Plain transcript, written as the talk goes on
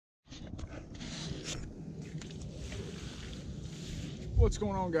What's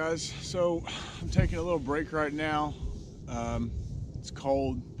going on, guys? So I'm taking a little break right now. It's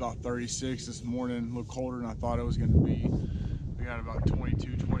cold, about 36 this morning, a little colder than I thought it was going to be. We got about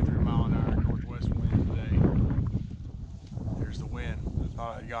 22, 23 mile an hour northwest wind today. There's the wind. I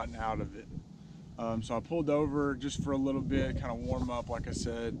thought I'd gotten out of it. So I pulled over just for a little bit, kind of warm up, like I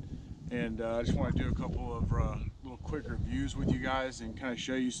said, and I just want to do a couple of little quick reviews with you guys and kind of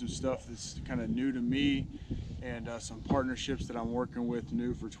show you some stuff that's kind of new to me and some partnerships that I'm working with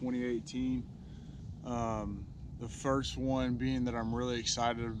new for 2018. The first one being that I'm really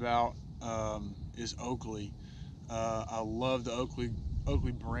excited about is Oakley. I love the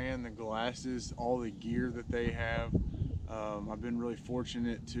Oakley brand, the glasses, all the gear that they have. I've been really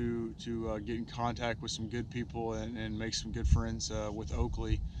fortunate to get in contact with some good people and make some good friends with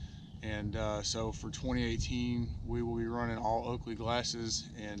Oakley. And so for 2018, we will be running all Oakley glasses,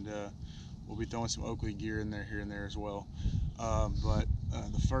 and we'll be throwing some Oakley gear in there here and there as well. But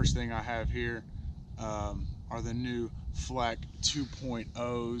the first thing I have here are the new FLAC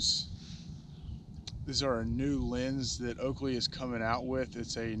 2.0s. These are a new lens that Oakley is coming out with.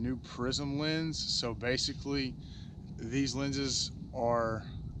 It's a new prism lens. So basically, these lenses are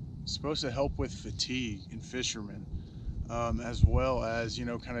supposed to help with fatigue in fishermen, as well as,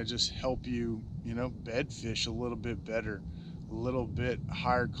 kind of just help you, bed fish a little bit better, a little bit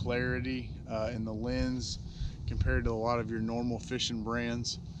higher clarity in the lens compared to a lot of your normal fishing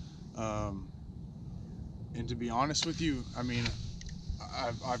brands. And to be honest with you, I mean,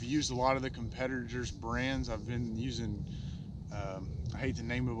 I've used a lot of the competitors' brands. I've been using, I hate to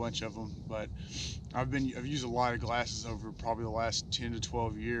name a bunch of them, but I've used a lot of glasses over probably the last 10 to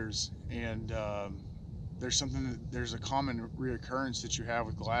 12 years, and there's a common reoccurrence that you have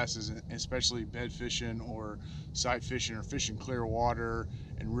with glasses, especially bed fishing or sight fishing or fishing clear water,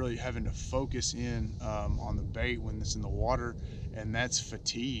 and really having to focus in on the bait when it's in the water, and that's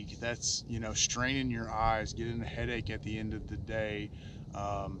fatigue. That's, straining your eyes, getting a headache at the end of the day.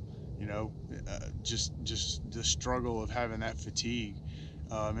 Just the struggle of having that fatigue.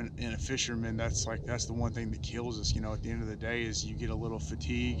 And a fisherman, that's the one thing that kills us. At the end of the day, is you get a little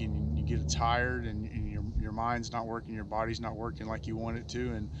fatigue and you get tired, and your mind's not working, your body's not working like you want it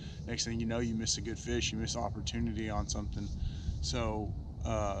to, and next thing you know, you miss a good fish, you miss an opportunity on something. So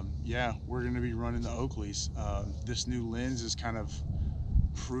yeah, we're going to be running the Oakleys. This new lens is kind of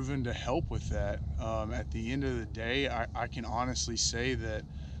proven to help with that. At the end of the day, I can honestly say that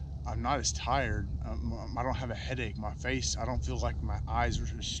I'm not as tired. I don't have a headache. My face, I don't feel like my eyes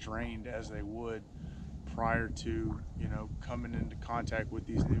are strained as they would prior to, coming into contact with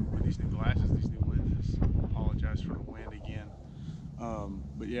these new glasses, these new lenses. Apologize for the wind again.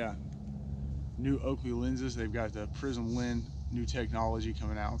 But yeah, new Oakley lenses. They've got the Prism lens, new technology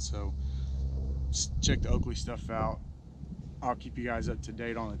coming out. So check the Oakley stuff out. I'll keep you guys up to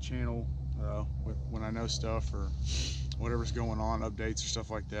date on the channel when I know stuff or whatever's going on, updates or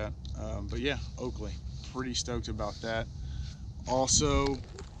stuff like that. But yeah, Oakley, pretty stoked about that. Also,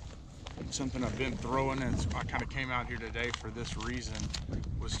 something I've been throwing, and I kind of came out here today for this reason,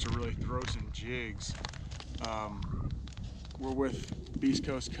 was to really throw some jigs. We're with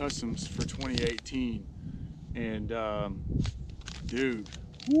BeastCoast Customs for 2018, and dude,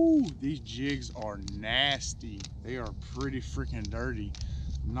 woo, these jigs are nasty. They are pretty freaking dirty,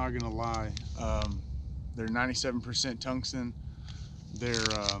 I'm not gonna lie. They're 97% tungsten. They're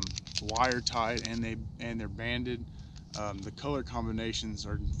wire tied, and they're banded. The color combinations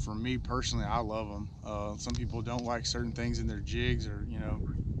are, for me personally, I love them. Some people don't like certain things in their jigs, or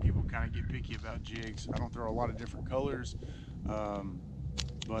people kind of get picky about jigs. I don't throw a lot of different colors,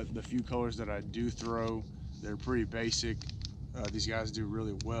 but the few colors that I do throw, they're pretty basic. These guys do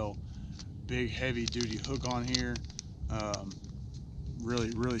really well. Big heavy duty hook on here.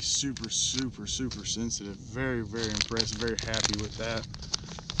 Really super sensitive. Very impressed, very happy with that.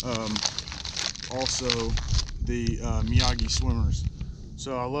 Also the Miyagi swimmers.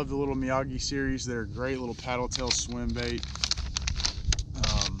 So I love the little Miyagi series. They're a great little paddle tail swim bait.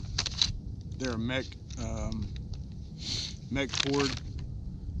 They're a mech poured,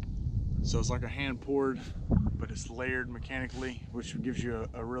 so it's like a hand poured, but it's layered mechanically, which gives you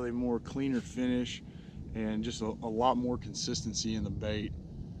a really more cleaner finish and just a lot more consistency in the bait.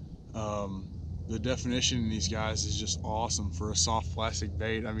 The definition in these guys is just awesome for a soft plastic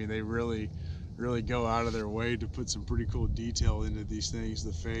bait. I mean, they really go out of their way to put some pretty cool detail into these things: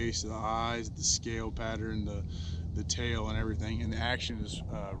 the face, the eyes, the scale pattern, the tail, and everything. And the action is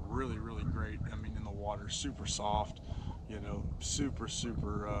really great. I mean, in the water, super soft, super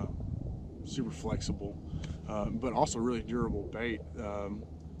flexible, but also really durable bait.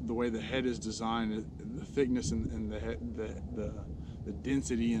 the way the head is designed, the thickness and the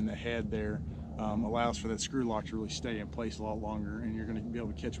density in the head there allows for that screw lock to really stay in place a lot longer, and you're going to be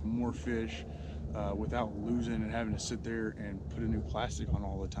able to catch more fish without losing and having to sit there and put a new plastic on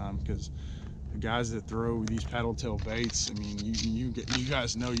all the time. Because the guys that throw these paddle tail baits, I mean, you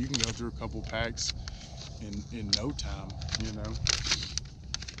guys know you can go through a couple packs in no time, you know.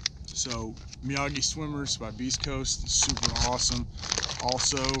 So Miyagi Swimmers by BeastCoast, super awesome.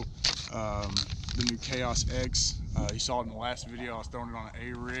 Also, the new Chaos X. You saw it in the last video. I was throwing it on an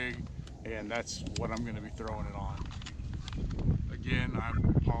A rig, and that's what I'm going to be throwing it on. Again, I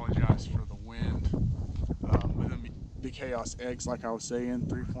apologize for the wind. But the Chaos X, like I was saying,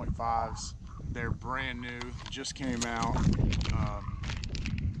 3.5s. They're brand new, just came out.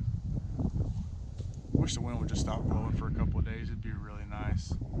 Wish the wind would just stop blowing for a couple of days. It'd be really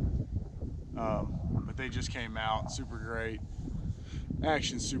nice. But they just came out, super great.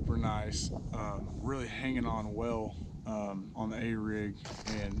 Action super nice. Really hanging on well on the A rig,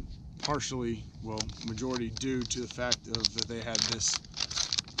 and partially, well, majority due to the fact of that they had this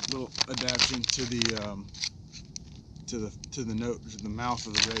little adaptation to the mouth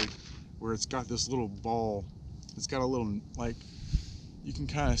of the rig, where it's got this little ball. It's got a little, like, you can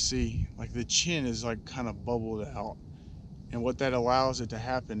kind of see, like, the chin is like kind of bubbled out, and what that allows it to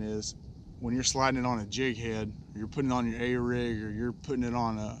happen is when you're sliding it on a jig head, or you're putting it on your A rig, or you're putting it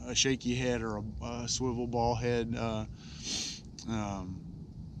on a shaky head or a swivel ball head,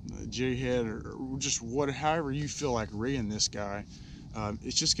 jig head, or just however you feel like rigging this guy,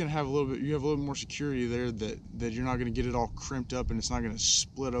 it's just gonna have a little bit. You have a little more security there that you're not gonna get it all crimped up, and it's not gonna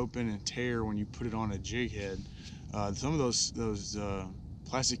split open and tear when you put it on a jig head. Some of those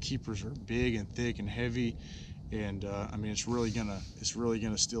plastic keepers are big and thick and heavy, and I mean, it's really gonna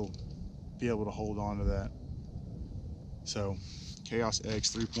still be able to hold on to that. So Chaos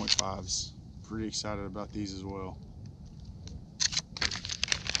X 3.5s, pretty excited about these as well.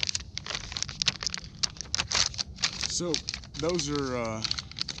 So those are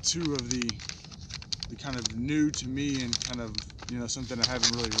two of the kind of new to me, and kind of, you know, something I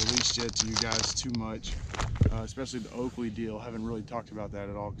haven't really released yet to you guys too much, especially the Oakley deal. I haven't really talked about that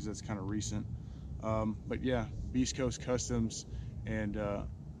at all because that's kind of recent. But yeah, BeastCoast Customs and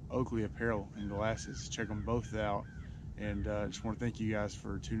Oakley Apparel and Glasses. Check them both out, and just want to thank you guys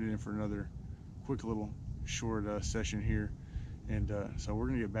for tuning in for another quick little short session here. And so we're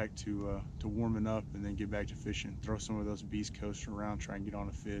gonna get back to warming up, and then get back to fishing. Throw some of those BeastCoast around, try and get on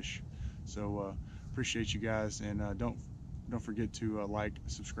a fish. So appreciate you guys, and don't forget to like,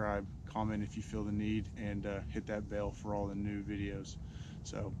 subscribe, comment if you feel the need, and hit that bell for all the new videos.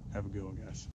 So have a good one, guys.